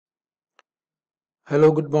Hello,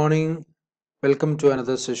 good morning. Welcome to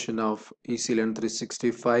another session of ECLN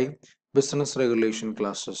 365 Business Regulation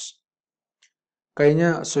Classes. കഴിഞ്ഞ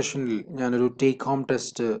സെഷനിൽ ഞാനൊരു take home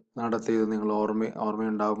test നടത്തിയത് നിങ്ങൾ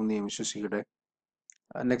ഓർമ്മയുണ്ടാകുമെന്ന് ഞാൻ വിശ്വസിക്കട്ടെ.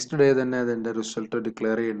 നെക്സ്റ്റ് ഡേ തന്നെ അതിൻ്റെ റിസൾട്ട്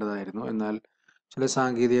ഡിക്ലെയർ ചെയ്യേണ്ടതായിരുന്നു. എന്നാൽ ചില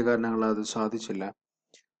സാങ്കേതിക കാരണങ്ങളാൽ അത് സാധിച്ചില്ല.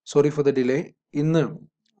 Sorry for the delay. ഇന്ന്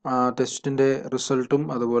ടെസ്റ്റിൻ്റെ റിസൾട്ടും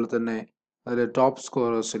അതുപോലെ തന്നെ അതിലെ ടോപ്പ്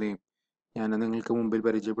സ്കോറേഴ്സിനെയും ഞാൻ നിങ്ങൾക്ക് മുമ്പിൽ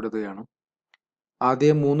പരിചയപ്പെടുത്തുകയാണ്. ആദ്യ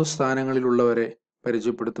 3 സ്ഥാനങ്ങളിലുള്ളവരെ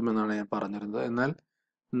പരിചയപ്പെടുത്തുമെന്നാണ് ഞാൻ പറഞ്ഞിരുന്നത്. എന്നാൽ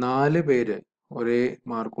 4 പേര് ഒരേ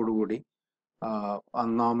മാർക്കോടുകൂടി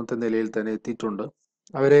ഒന്നാമത്തെ നിലയിൽ തന്നെ എത്തിയിട്ടുണ്ട്.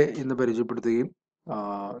 അവരെ ഇന്ന് പരിചയപ്പെടുത്തുകയും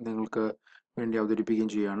നിങ്ങൾക്ക് വേണ്ടി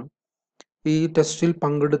അവതരിപ്പിക്കുകയും ചെയ്യുകയാണ്. ഈ ടെസ്റ്റിൽ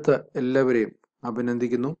പങ്കെടുത്ത എല്ലാവരെയും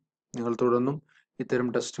അഭിനന്ദിക്കുന്നു. നിങ്ങൾ തുടർന്നും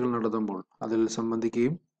ഇത്തരം ടെസ്റ്റുകൾ നടത്തുമ്പോൾ അതിൽ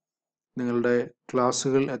സംബന്ധിക്കുകയും നിങ്ങളുടെ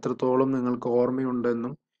ക്ലാസ്സുകൾ എത്രത്തോളം നിങ്ങൾക്ക്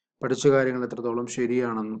ഓർമ്മയുണ്ടെന്നും പഠിച്ച കാര്യങ്ങൾ എത്രത്തോളം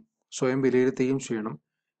ശരിയാണെന്നും സ്വയം വിലയിരുത്തുകയും ചെയ്യണം.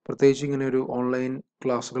 പ്രത്യേകിച്ച് ഇങ്ങനെ ഒരു ഓൺലൈൻ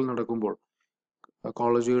ക്ലാസ്സുകൾ നടക്കുമ്പോൾ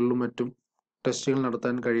കോളേജുകളിലും മറ്റും ടെസ്റ്റുകൾ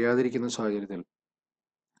നടത്താൻ കഴിയാതിരിക്കുന്ന സാഹചര്യത്തിൽ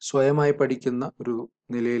സ്വയമായി പഠിക്കുന്ന ഒരു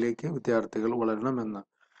നിലയിലേക്ക് വിദ്യാർത്ഥികൾ വളരണമെന്ന്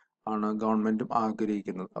ആണ് ഗവൺമെൻറ്റും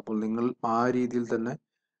ആഗ്രഹിക്കുന്നത്. അപ്പോൾ നിങ്ങൾ ആ രീതിയിൽ തന്നെ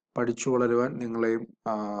പഠിച്ചു വളരുവാൻ നിങ്ങളെയും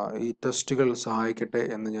ഈ ടെസ്റ്റുകൾ സഹായിക്കട്ടെ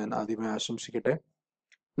എന്ന് ഞാൻ ആദ്യമേ ആശംസിക്കട്ടെ.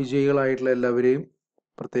 വിജയികളായിട്ടുള്ള എല്ലാവരെയും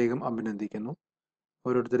പ്രത്യേകം അഭിനന്ദിക്കുന്നു.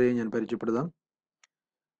 ഓരോരുത്തരെയും ഞാൻ പരിചയപ്പെടുത്താം.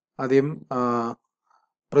 ആദ്യം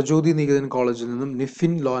പ്രചോദി നികേതൻ കോളേജിൽ നിന്നും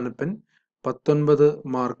നിഫിൻ ലോനപ്പൻ 19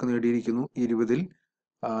 മാർക്ക് നേടിയിരിക്കുന്നു 20-ൽ.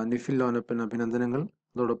 നിഫിൻ ലോനപ്പൻ അഭിനന്ദനങ്ങൾ.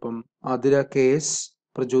 അതോടൊപ്പം Athira KS,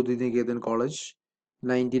 പ്രചോദി Niketan college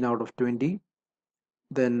 19 out of 20.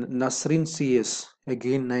 Then Nasrin CS,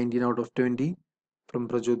 again 19 out of 20 from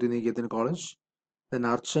Prajodi Niketan College. Then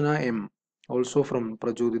Archana M, also from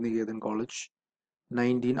Prajodi Niketan College,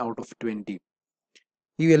 19 out of 20.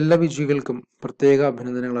 ഈ എല്ലാ വിജയികൾക്കും പ്രത്യേക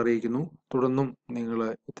അഭിനന്ദനങ്ങൾ അറിയിക്കുന്നു. തുടർന്നും നിങ്ങൾ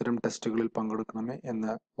ഇത്തരം ടെസ്റ്റുകളിൽ പങ്കെടുക്കണമേ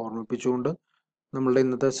എന്ന് ഓർമ്മിപ്പിച്ചുകൊണ്ട് നമ്മളുടെ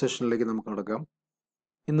ഇന്നത്തെ സെഷനിലേക്ക് നമുക്ക് നടക്കാം.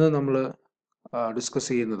 ഇന്ന് നമ്മൾ ഡിസ്കസ്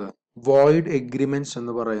ചെയ്യുന്നത് വോയിഡ് എഗ്രിമെന്റ്സ്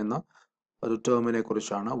എന്ന് പറയുന്ന ഒരു ടേമിനെ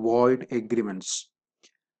കുറിച്ചാണ്. വോയിഡ് എഗ്രിമെന്റ്സ്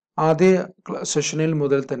ആദ്യ സെഷനിൽ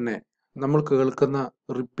മുതൽ തന്നെ നമ്മൾ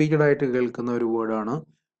റിപ്പീറ്റഡ് ആയിട്ട് കേൾക്കുന്ന ഒരു വേർഡാണ്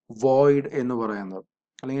വോയിഡ് എന്ന് പറയുന്നത്,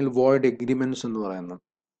 അല്ലെങ്കിൽ വോയിഡ് എഗ്രിമെന്റ്സ് എന്ന് പറയുന്നത്,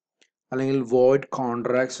 അല്ലെങ്കിൽ വോയിഡ്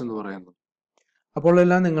കോൺട്രാക്ട്സ് എന്ന് പറയുന്നത്. അപ്പോൾ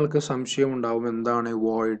എല്ലാം നിങ്ങൾക്ക് സംശയം ഉണ്ടാവും, എന്താണ്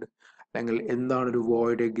വോയിഡ്, അല്ലെങ്കിൽ എന്താണ് ഒരു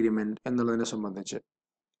വോയിഡ് എഗ്രിമെന്റ് എന്നുള്ളതിനെ സംബന്ധിച്ച്.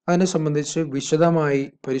 അതിനെ സംബന്ധിച്ച് വിശദമായി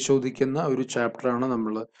പരിശോധിക്കുന്ന ഒരു ചാപ്റ്ററാണ്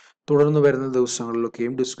നമ്മൾ തുടർന്ന് വരുന്ന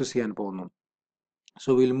ദിവസങ്ങളിലൊക്കെയും ഡിസ്കസ് ചെയ്യാൻ പോകുന്നു.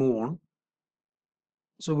 So will move on.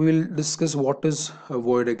 So we will discuss what is a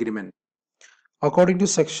void agreement. According to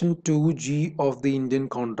Section 2G of the Indian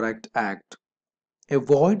Contract Act, a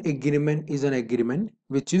void agreement is an agreement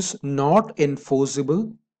which is not enforceable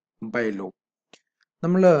by law.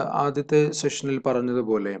 നമ്മൾ ആദ്യത്തെ സെഷനിൽ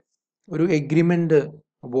പറഞ്ഞതുപോലെ ഒരു agreement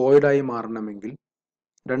വോയിഡായി മാറണമെങ്കിൽ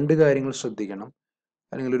 2 കാര്യങ്ങൾ ശ്രദ്ധിക്കണം.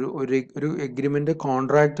 അല്ലെങ്കിൽ ഒരു എഗ്രിമെന്റ്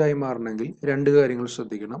കോൺട്രാക്റ്റായി മാറണമെങ്കിൽ 2 കാര്യങ്ങൾ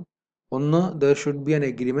ശ്രദ്ധിക്കണം. ഒന്ന്, there should be an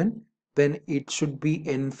agreement, then it should be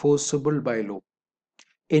enforceable by law.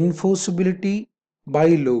 Enforceability by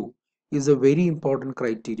law is a very important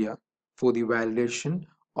criteria for the validation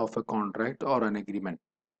of a contract or an agreement.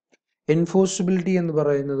 Enforceability എന്ന്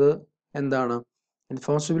പറയുന്നത് എന്താണ്?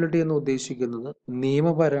 Enforceability എന്ന് ഉദ്ദേശിക്കുന്നത്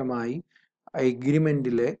നിയമപരമായി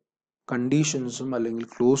എഗ്രിമെന്റിലെ കണ്ടീഷൻസും അല്ലെങ്കിൽ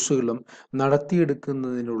ക്ലോസുകളും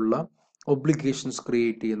നടത്തിയെടുക്കുന്നതിനുള്ള obligations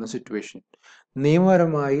create ചെയ്യുന്ന situation.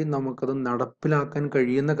 നിയമപരമായി നമുക്കത് നടപ്പിലാക്കാൻ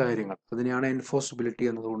കഴിയുന്ന കാര്യങ്ങൾ, അതിനെയാണ് എൻഫോഴ്സിബിലിറ്റി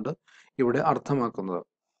എന്നതുകൊണ്ട് ഇവിടെ അർത്ഥമാക്കുന്നത്.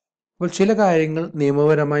 അപ്പോൾ ചില കാര്യങ്ങൾ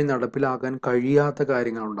നിയമപരമായി നടപ്പിലാക്കാൻ കഴിയാത്ത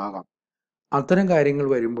കാര്യങ്ങൾ ഉണ്ടാകാം. അത്തരം കാര്യങ്ങൾ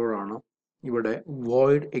വരുമ്പോഴാണ് ഇവിടെ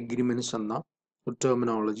വോയിഡ് എഗ്രിമെന്റ്സ് എന്ന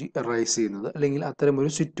ടെർമിനോളജി എറൈസ് ചെയ്യുന്നത്, അല്ലെങ്കിൽ അത്തരം ഒരു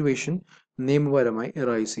സിറ്റുവേഷൻ നിയമപരമായി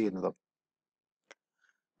എറൈസ് ചെയ്യുന്നത്.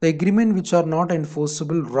 The agreement which are not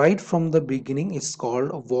enforceable right from the beginning is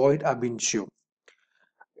called void ab initio.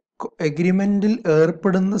 എഗ്രിമെന്റിൽ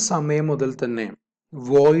ഏർപ്പെടുന്ന സമയം മുതൽ തന്നെ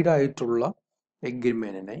വോയിഡ് ആയിട്ടുള്ള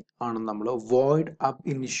എഗ്രിമെന്റിനെ ആണ് നമ്മൾ വോയിഡ് അബ്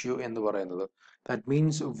ഇനിഷ്യോ എന്ന് പറയുന്നത്. That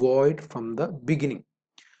means void from the beginning.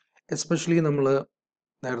 Especially നമ്മൾ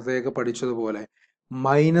നേരത്തെയൊക്കെ പഠിച്ചതുപോലെ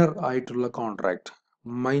മൈനർ ആയിട്ടുള്ള കോൺട്രാക്ട്,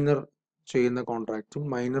 മൈനർ ചെയ്യുന്ന കോൺട്രാക്റ്റും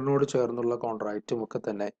മൈനറിനോട് ചേർന്നുള്ള കോൺട്രാക്റ്റും ഒക്കെ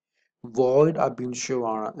തന്നെ വോയിഡ് അബ് ഇനിഷ്യോ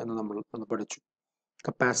ആണ് എന്ന് നമ്മൾ പഠിച്ചു,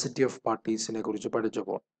 കപ്പാസിറ്റി ഓഫ് പാർട്ടീസിനെ കുറിച്ച്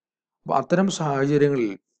പഠിച്ചപ്പോൾ. അപ്പോൾ അത്തരം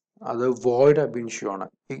സാഹചര്യങ്ങളിൽ അത് വോയിഡ് അബ് ഇനിഷ്യോ ആണ്,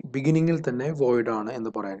 ബിഗിനിങ്ങിൽ തന്നെ വോയിഡ് ആണ് എന്ന്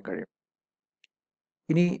പറയാൻ കഴിയും.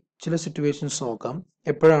 ഇനി ചില സിറ്റുവേഷൻസ് നോക്കാം,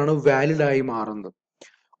 എപ്പോഴാണ് വാലിഡ് ആയി മാറുന്നത്.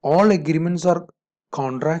 All agreements R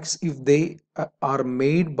contracts if they are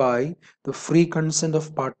made by the free consent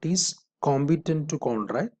of parties competent to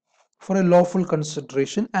contract for a lawful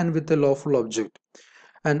consideration and with a lawful object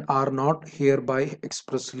and are not hereby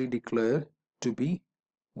expressly declared to be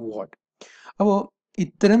void. അപ്പോൾ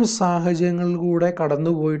ഇത്തരം സാഹചര്യങ്ങളിലൂടെ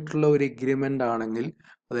കടന്നുപോയിട്ടുള്ള ഒരു agreement ആണെങ്കിൽ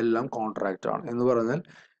അതെല്ലാം contract ആണ്. എന്ന് പറഞ്ഞാൽ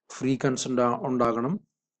free consent ഉണ്ടാകണം,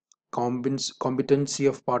 competency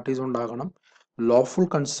of parties ഉണ്ടാകണം, ലോഫുൾ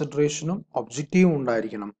കൺസിഡറേഷനും ഒബ്ജക്റ്റീവും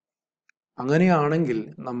ഉണ്ടായിരിക്കണം. അങ്ങനെയാണെങ്കിൽ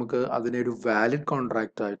നമുക്ക് അതിനെ ഒരു വാലിഡ്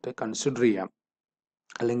കോൺട്രാക്റ്റ് ആയിട്ട് കൺസിഡർ ചെയ്യാം.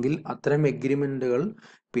 അല്ലെങ്കിൽ അത്തരം എഗ്രിമെന്റുകൾ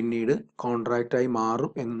പിന്നീട് കോൺട്രാക്റ്റായി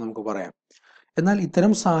മാറും എന്ന് നമുക്ക് പറയാം. എന്നാൽ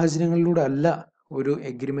ഇത്തരം സാഹചര്യങ്ങളിലൂടെ അല്ല ഒരു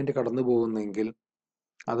എഗ്രിമെന്റ് കടന്നു പോകുന്നെങ്കിൽ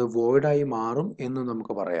അത് വോയിഡായി മാറും എന്ന്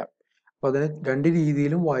നമുക്ക് പറയാം. അപ്പൊ അതിനെ രണ്ട്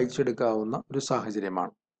രീതിയിലും വായിച്ചെടുക്കാവുന്ന ഒരു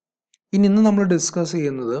സാഹചര്യമാണ്. ഇന്ന് നമ്മൾ ഡിസ്കസ്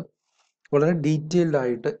ചെയ്യുന്നത് വളരെ ഡീറ്റെയിൽഡ്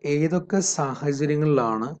ആയിട്ട് ഏതൊക്കെ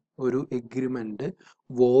സാഹചര്യങ്ങളിലാണ് ഒരു എഗ്രിമെന്റ്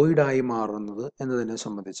വോയിഡായി മാറുന്നത് എന്നതിനെ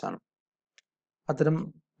സംബന്ധിച്ചാണ്. അത്തരം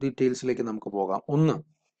ഡീറ്റെയിൽസിലേക്ക് നമുക്ക് പോകാം. ഒന്ന്,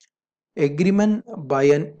 agreement by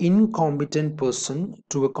an incompetent person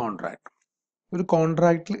to A contract. ഒരു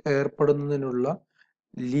കോൺട്രാക്റ്റിൽ ഏർപ്പെടുന്നതിനുള്ള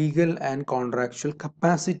ലീഗൽ ആൻഡ് കോൺട്രാക്ച്വൽ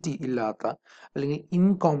കപ്പാസിറ്റി ഇല്ലാത്ത അല്ലെങ്കിൽ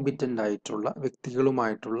ഇൻകോമ്പിറ്റന്റ് ആയിട്ടുള്ള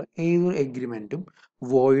വ്യക്തികളുമായിട്ടുള്ള ഏതൊരു എഗ്രിമെന്റും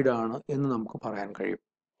വോയിഡ് ആണ് എന്ന് നമുക്ക് പറയാൻ കഴിയും.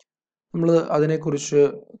 നമ്മൾ അതിനെക്കുറിച്ച്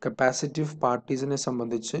കപ്പാസിറ്റീവ് പാർട്ടീസിനെ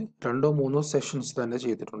സംബന്ധിച്ച് 2-3 സെഷൻസ് തന്നെ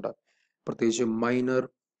ചെയ്തിട്ടുണ്ട്. പ്രത്യേകിച്ച് minor,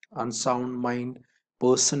 unsound mind,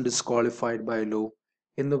 person disqualified by law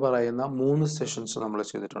എന്ന് പറയുന്ന 3 സെഷൻസ് നമ്മൾ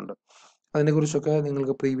ചെയ്തിട്ടുണ്ട്. അതിനെക്കുറിച്ചൊക്കെ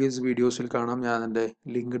നിങ്ങൾക്ക് പ്രീവിയസ് വീഡിയോസിൽ കാണാം. ഞാൻ അതിൻ്റെ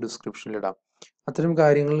ലിങ്ക് ഡിസ്ക്രിപ്ഷനിൽ ഇടാം. അത്തരം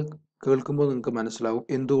കാര്യങ്ങൾ കേൾക്കുമ്പോൾ നിങ്ങൾക്ക് മനസ്സിലാവും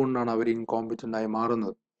എന്തുകൊണ്ടാണ് അവർ ഇൻകോമ്പിറ്റന്റ് ആയി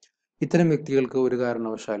മാറുന്നത്. ഇത്തരം വ്യക്തികൾക്ക് ഒരു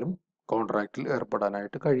കാരണവശാലും കോൺട്രാക്റ്റിൽ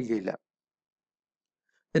ഏർപ്പെടാനായിട്ട് കഴിയുകയില്ല.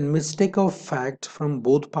 Then mistake of fact from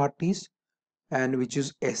both parties and which is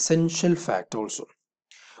essential fact also.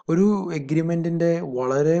 ഒരു എഗ്രിമെന്റിന്റെ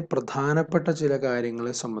വളരെ പ്രധാനപ്പെട്ട ചില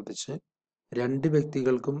കാര്യങ്ങളെ സംബന്ധിച്ച് രണ്ട്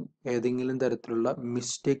വ്യക്തികൾക്കും ഏതെങ്കിലും തരത്തിലുള്ള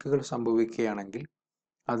മിസ്റ്റേക്കുകൾ സംഭവിക്കുകയാണെങ്കിൽ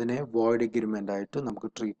അതിനെ വോയിഡ് എഗ്രിമെന്റ് ആയിട്ട് നമുക്ക്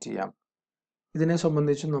ട്രീറ്റ് ചെയ്യാം. ഇതിനെ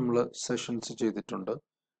സംബന്ധിച്ച് നമ്മൾ സെഷൻസ് ചെയ്തിട്ടുണ്ട്.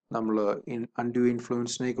 നമ്മൾ അൺഡ്യൂ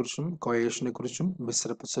ഇൻഫ്ലുവൻസിനെ കുറിച്ചും കൊയേഷനെ കുറിച്ചും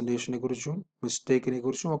മിസ്റെപ്രസെന്റേഷനെ കുറിച്ചും മിസ്റ്റേക്കിനെ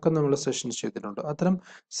കുറിച്ചും ഒക്കെ നമ്മൾ സെഷൻസ് ചെയ്തിട്ടുണ്ട്. അത്തരം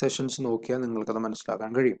സെഷൻസ് നോക്കിയാൽ നിങ്ങൾക്കത്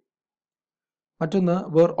മനസ്സിലാക്കാൻ കഴിയും. മറ്റൊന്ന്,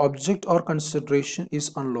 where object or consideration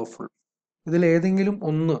is unlawful. ഇതിൽ ഏതെങ്കിലും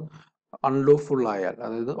ഒന്ന് അൺലോഫുൾ ആയാൽ,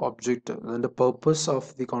 അതായത് ഒബ്ജക്റ്റ്, അതിന്റെ purpose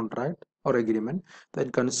of the contract or agreement, then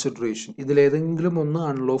consideration, ഇതിലേതെങ്കിലും ഒന്ന്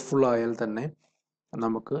അൺലോഫുൾ ആയാൽ തന്നെ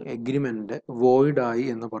നമുക്ക് എഗ്രിമെന്റ് വോയിഡ് ആയി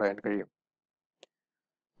എന്ന് പറയാൻ കഴിയും.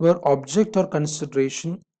 Where object or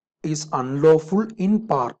consideration is unlawful in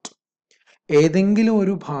part. ഏതെങ്കിലും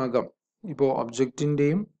ഒരു ഭാഗം, ഇപ്പോൾ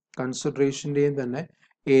ഒബ്ജക്റ്റിന്റെയും കൺസിഡറേഷന്റെയും തന്നെ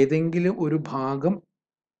ഏതെങ്കിലും ഒരു ഭാഗം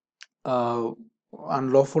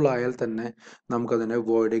അൺലോഫുൾ ആയാൽ തന്നെ നമുക്കതിനെ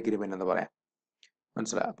വോയിഡ് എഗ്രിമെന്റ് എന്ന് പറയാം.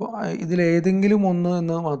 മനസ്സിലായി? അപ്പോൾ ഇതിലേതെങ്കിലും ഒന്ന്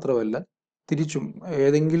എന്ന് മാത്രമല്ല, തിരിച്ചും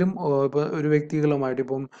ഏതെങ്കിലും ഇപ്പൊ ഒരു വ്യക്തികളുമായിട്ട്,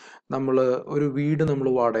 ഇപ്പം നമ്മൾ ഒരു വീട് നമ്മൾ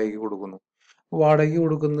വാടകയ്ക്ക് കൊടുക്കുന്നു. വാടകയ്ക്ക്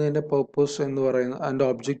കൊടുക്കുന്നതിന്റെ പർപ്പസ് എന്ന് പറയുന്നത്, അതിന്റെ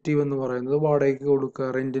ഒബ്ജക്റ്റീവ് എന്ന് പറയുന്നത് വാടകയ്ക്ക് കൊടുക്കുക,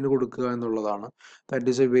 റെന്റിന് കൊടുക്കുക എന്നുള്ളതാണ്.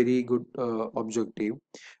 That is A very good objective.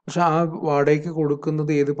 പക്ഷെ ആ വാടകയ്ക്ക്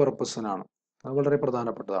കൊടുക്കുന്നത് ഏത് പർപ്പസിനാണ്, അത് വളരെ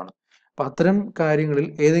പ്രധാനപ്പെട്ടതാണ്. അപ്പൊ അത്തരം കാര്യങ്ങളിൽ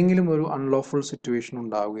ഏതെങ്കിലും ഒരു അൺലോഫുൾ സിറ്റുവേഷൻ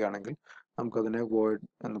ഉണ്ടാവുകയാണെങ്കിൽ നമുക്കതിനെ വോയിഡ്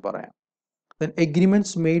എന്ന് പറയാം. Then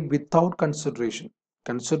agreements made without consideration.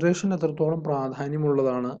 Consideration എത്രത്തോളം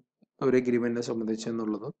പ്രാധാന്യമുള്ളതാണ് ഒരു എഗ്രിമെന്റിനെ സംബന്ധിച്ച്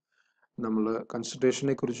എന്നുള്ളത് നമ്മൾ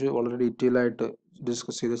കൺസിഡറേഷനെ കുറിച്ച് വളരെ ഡീറ്റെയിൽ ആയിട്ട്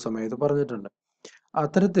ഡിസ്കസ് ചെയ്ത സമയത്ത് പറഞ്ഞിട്ടുണ്ട്.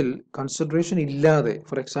 അത്തരത്തിൽ കൺസിഡറേഷൻ ഇല്ലാതെ,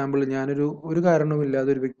 ഫോർ എക്സാമ്പിൾ ഒരു കാരണവുമില്ലാതെ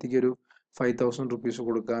ഒരു വ്യക്തിക്ക് ഒരു 5,000 റുപ്പീസ്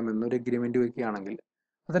കൊടുക്കാം എന്നൊരു എഗ്രിമെന്റ് വെക്കുകയാണെങ്കിൽ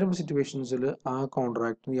അത്തരം സിറ്റുവേഷൻസിൽ ആ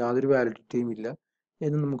കോൺട്രാക്റ്റിന് യാതൊരു വാലിഡിറ്റിയും ഇല്ല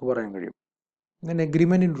എന്ന് നമുക്ക് പറയാൻ കഴിയും. Then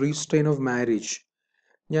agreement in restrain of marriage.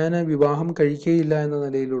 ഞാൻ വിവാഹം കഴിക്കുകയില്ല എന്ന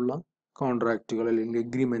നിലയിലുള്ള കോൺട്രാക്റ്റുകൾ അല്ലെങ്കിൽ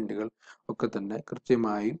എഗ്രിമെന്റുകൾ ഒക്കെ തന്നെ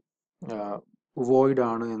കൃത്യമായി വോയിഡ്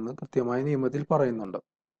ആണ് എന്ന് കൃത്യമായി നിയമത്തിൽ പറയുന്നുണ്ട്.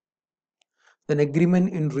 Then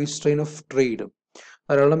agreement in restrain of trade.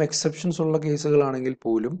 ധാരാളം എക്സെപ്ഷൻസ് ഉള്ള കേസുകളാണെങ്കിൽ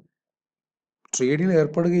പോലും ട്രേഡിൽ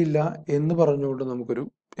ഏർപ്പെടുകയില്ല എന്ന് പറഞ്ഞുകൊണ്ട് നമുക്കൊരു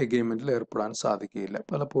എഗ്രിമെന്റിൽ ഏർപ്പെടാൻ സാധിക്കുകയില്ല.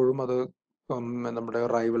 പലപ്പോഴും അത് നമ്മുടെ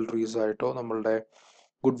റൈവൽറീസ് ആയിട്ടോ നമ്മളുടെ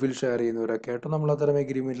ഗുഡ് വിൽ ഷെയർ ചെയ്യുന്നവരൊക്കെ ആയിട്ടോ നമ്മൾ അത്തരം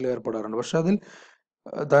എഗ്രിമെന്റിൽ ഏർപ്പെടാറുണ്ട്. പക്ഷെ അതിൽ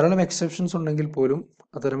ധാരാളം എക്സെപ്ഷൻസ് ഉണ്ടെങ്കിൽ പോലും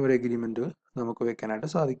അത്തരം ഒരു എഗ്രിമെന്റ് നമുക്ക് വെക്കാനായിട്ട്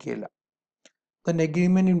സാധിക്കുകയില്ല. Then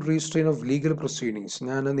agreement in restrain of legal proceedings.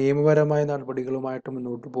 ഞാൻ നിയമപരമായ നടപടികളുമായിട്ട്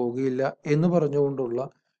മുന്നോട്ട് പോകുകയില്ല എന്ന് പറഞ്ഞുകൊണ്ടുള്ള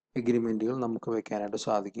എഗ്രിമെന്റുകൾ നമുക്ക് വെക്കാനായിട്ട്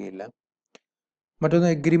സാധിക്കുകയില്ല. മറ്റൊന്ന്,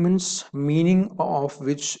 agreements meaning of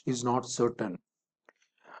which is not certain.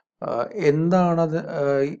 എന്താണത്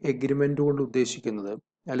എഗ്രിമെന്റ് കൊണ്ട് ഉദ്ദേശിക്കുന്നത്,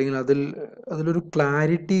 അല്ലെങ്കിൽ അതിലൊരു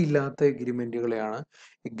ക്ലാരിറ്റി ഇല്ലാത്ത എഗ്രിമെന്റുകളെയാണ്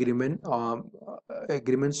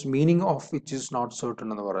agreements meaning of which is not certain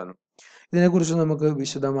എന്ന് പറയുന്നത്. ഇതിനെക്കുറിച്ച് നമുക്ക്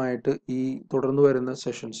വിശദമായിട്ട് ഈ തുടർന്ന് വരുന്ന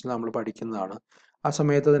സെഷൻസിൽ നമ്മൾ പഠിക്കുന്നതാണ്. ആ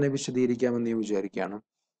സമയത്ത് തന്നെ വിശദീകരിക്കാമെന്ന് ഞാൻ വിചാരിക്കുകയാണ്.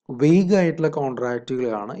 വെയ്ഗ് ആയിട്ടുള്ള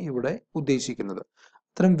കോൺട്രാക്റ്റുകളാണ് ഇവിടെ ഉദ്ദേശിക്കുന്നത്.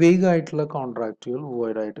 അത്തരം വെയ്ഗ് ആയിട്ടുള്ള കോൺട്രാക്റ്റുകൾ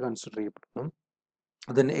വോയിഡ് ആയിട്ട് കൺസിഡർ ചെയ്യപ്പെടുന്നു.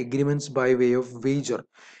 അതിന് agreements by way of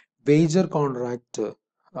wager contract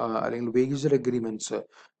അല്ലെങ്കിൽ വേജർ എഗ്രിമെന്റ്സ്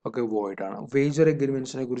ഒക്കെ വോയിഡ് ആണ്. വേജർ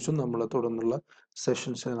എഗ്രിമെന്റ്സിനെ കുറിച്ചും നമ്മൾ തുടർന്നുള്ള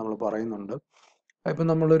സെഷൻസിൽ നമ്മൾ പറയുന്നുണ്ട്. ഇപ്പം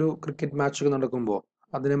നമ്മളൊരു ക്രിക്കറ്റ് മാച്ച് നടക്കുമ്പോൾ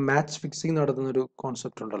അതിന് മാച്ച് ഫിക്സിംഗ് നടത്തുന്ന ഒരു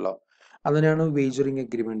കോൺസെപ്റ്റ് ഉണ്ടല്ലോ, അതിനാണ് വേജറിങ്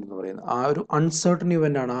എഗ്രിമെന്റ് എന്ന് പറയുന്നത്. ആ ഒരു അൺസർട്ടൺ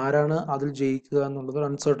ഇവന്റ് ആണ്, ആരാണ് അതിൽ ജയിക്കുക എന്നുള്ളത് ഒരു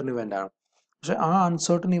അൺസർട്ടൺ ഇവന്റ് ആണ്. പക്ഷെ ആ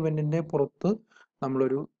അൺസർട്ടൺ ഇവന്റിന്റെ പുറത്ത്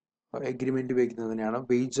നമ്മളൊരു എഗ്രിമെന്റ് വയ്ക്കുന്നതിനെയാണ്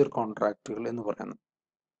വേജർ കോൺട്രാക്റ്റുകൾ എന്ന് പറയുന്നത്.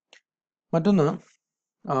 മറ്റൊന്ന്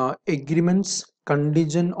agreements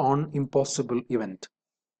contingent on impossible event.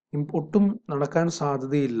 ഒട്ടും നടക്കാൻ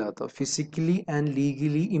സാധ്യതയില്ലാത്ത, ഫിസിക്കലി ആൻഡ്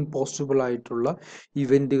ലീഗലി ഇമ്പോസിബിൾ ആയിട്ടുള്ള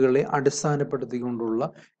ഇവന്റുകളെ അടിസ്ഥാനപ്പെടുത്തിക്കൊണ്ടുള്ള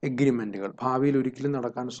എഗ്രിമെന്റുകൾ. ഭാവിയിൽ ഒരിക്കലും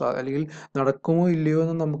നടക്കാൻ അല്ലെങ്കിൽ നടക്കുമോ ഇല്ലയോ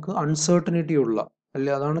എന്ന് നമുക്ക് അൺസർട്ടനിറ്റി ഉള്ള,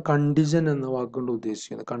 അല്ലെ, അതാണ് കണ്ടിജൻ എന്ന വാക്കുകൊണ്ട്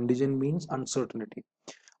ഉദ്ദേശിക്കുന്നത്. കണ്ടിജൻ മീൻസ് അൺസർട്ടനിറ്റി.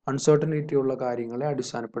 അൺസർട്ടനിറ്റി ഉള്ള കാര്യങ്ങളെ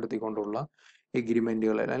അടിസ്ഥാനപ്പെടുത്തിക്കൊണ്ടുള്ള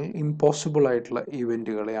എഗ്രിമെന്റുകൾ അല്ലെങ്കിൽ ഇമ്പോസിബിൾ ആയിട്ടുള്ള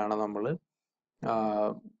ഇവന്റുകളെയാണ് നമ്മൾ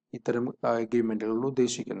ഇത്തരം എഗ്രിമെന്റുകൾ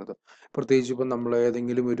ഉദ്ദേശിക്കുന്നത്. പ്രത്യേകിച്ച് ഇപ്പം നമ്മൾ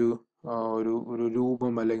ഏതെങ്കിലും ഒരു ഒരു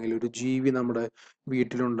രൂപം അല്ലെങ്കിൽ ഒരു ജീവി നമ്മുടെ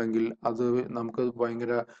വീട്ടിലുണ്ടെങ്കിൽ അത് നമുക്ക്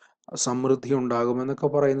ഭയങ്കര സമൃദ്ധി ഉണ്ടാകുമെന്നൊക്കെ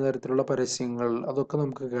പറയുന്ന തരത്തിലുള്ള പരസ്യങ്ങൾ അതൊക്കെ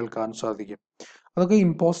നമുക്ക് കേൾക്കാൻ സാധിക്കും. അതൊക്കെ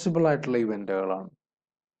ഇമ്പോസിബിൾ ആയിട്ടുള്ള ഇവന്റുകളാണ്.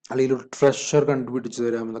 അല്ലെങ്കിൽ ഒരു ട്രഷർ കണ്ടുപിടിച്ചു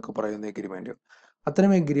തരാമെന്നൊക്കെ പറയുന്ന എഗ്രിമെന്റുകൾ,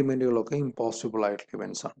 അത്തരം എഗ്രിമെന്റുകളൊക്കെ ഇമ്പോസിബിൾ ആയിട്ടുള്ള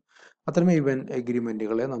ഇവന്റ്സ് ആണ്. അത്തരം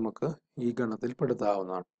എഗ്രിമെന്റുകളെ നമുക്ക് ഈ ഗണത്തിൽ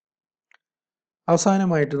പെടുത്താവുന്നതാണ്.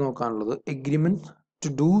 അവസാനമായിട്ട് നോക്കാനുള്ളത് agreement to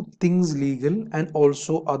do things legal and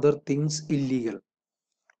also other things illegal.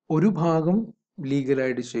 ഒരു ഭാഗം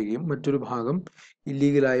ലീഗലായിട്ട് ചെയ്യുകയും മറ്റൊരു ഭാഗം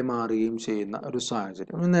ഇല്ലീഗലായി മാറുകയും ചെയ്യുന്ന ഒരു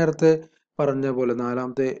സാഹചര്യം. നേരത്തെ പറഞ്ഞ പോലെ,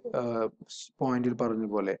 നാലാമത്തെ പോയിന്റിൽ പറഞ്ഞ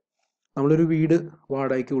പോലെ, നമ്മളൊരു വീട്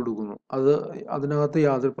വാടകയ്ക്ക് കൊടുക്കുന്നു, അതിനകത്ത്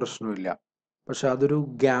യാതൊരു പ്രശ്നവുമില്ല. പക്ഷെ അതൊരു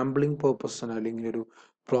ഗാംബ്ലിംഗ് പർപ്പസിന് അല്ലെങ്കിൽ ഒരു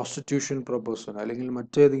പ്രോസ്റ്റിറ്റ്യൂഷൻ പർപ്പസിന് അല്ലെങ്കിൽ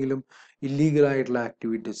മറ്റേതെങ്കിലും ഇല്ലീഗൽ ആയിട്ടുള്ള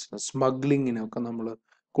ആക്ടിവിറ്റീസിന്, സ്മഗ്ലിങ്ങിനൊക്കെ നമ്മൾ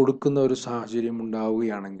കൊടുക്കുന്ന ഒരു സാഹചര്യം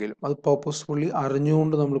ഉണ്ടാവുകയാണെങ്കിൽ, അത് പർപ്പസ്ഫുള്ളി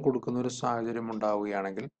അറിഞ്ഞുകൊണ്ട് നമ്മൾ കൊടുക്കുന്ന ഒരു സാഹചര്യം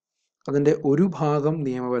ഉണ്ടാവുകയാണെങ്കിൽ, അതിൻ്റെ ഒരു ഭാഗം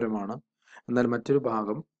നിയമപരമാണ്, എന്നാൽ മറ്റൊരു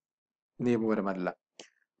ഭാഗം നിയമപരമല്ല.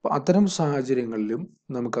 അപ്പോൾ അത്തരം സാഹചര്യങ്ങളിലും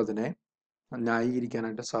നമുക്കതിനെ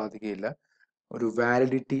ന്യായീകരിക്കാനായിട്ട് സാധിക്കുകയില്ല. ഒരു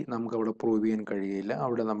വാലിഡിറ്റി നമുക്ക് അവിടെ പ്രൂവ് ചെയ്യാൻ കഴിയില്ല.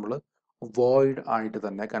 അവിടെ നമ്മൾ വോയിഡ് ആയിട്ട്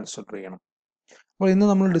തന്നെ കൺസിഡർ ചെയ്യണം. അപ്പോൾ ഇന്ന്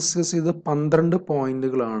നമ്മൾ ഡിസ്കസ് ചെയ്ത 12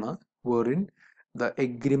 പോയിന്റുകളാണ് വെറിൻ the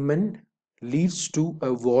agreement leads to A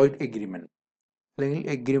void agreement, അല്ലെങ്കിൽ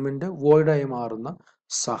എഗ്രിമെന്റ് വോയിഡായി മാറുന്ന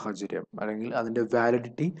സാഹചര്യം, അല്ലെങ്കിൽ അതിൻ്റെ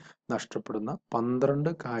വാലിഡിറ്റി നഷ്ടപ്പെടുന്ന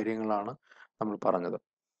 12 കാര്യങ്ങളാണ് നമ്മൾ പറഞ്ഞത്.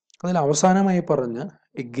 അതിൽ അവസാനമായി പറഞ്ഞ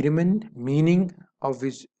agreement meaning of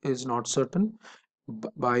which is not certain,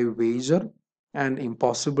 by wager and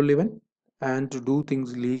impossible event, and to do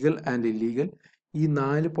things legal and illegal. ഈ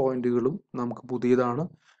 4 പോയിന്റുകളും നമുക്ക് പുതിയതാണ്.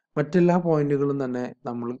 മറ്റെല്ലാ പോയിന്റുകളും തന്നെ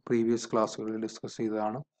നമ്മൾ പ്രീവിയസ് ക്ലാസ്സുകളിൽ ഡിസ്കസ്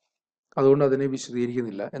ചെയ്തതാണ്, അതുകൊണ്ട് അതിനെ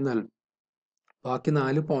വിശദീകരിക്കുന്നില്ല. എന്നാൽ ബാക്കി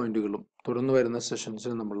 4 പോയിന്റുകളും തുടർന്ന് വരുന്ന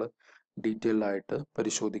സെഷൻസിൽ നമ്മൾ ഡീറ്റെയിൽഡ് ആയിട്ട്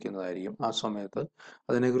പരിശോധിക്കുന്നതായിരിക്കും. ആ സമയത്ത്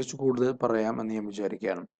അതിനെക്കുറിച്ച് കൂടുതൽ പറയാം എന്ന് ഞാൻ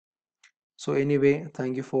വിചാരിക്കുകയാണ്. So anyway,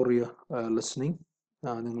 thank you for your listening.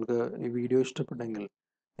 നിങ്ങൾക്ക് ഈ വീഡിയോ ഇഷ്ടപ്പെട്ടെങ്കിൽ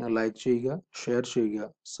നിങ്ങൾ ലൈക്ക് ചെയ്യുക, ഷെയർ ചെയ്യുക,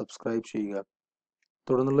 സബ്സ്ക്രൈബ് ചെയ്യുക.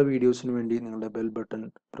 തുടർന്നുള്ള വീഡിയോസിന് വേണ്ടി നിങ്ങളുടെ ബെൽ ബട്ടൺ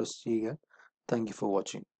പ്രസ് ചെയ്യുക. Thank you for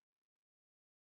watching.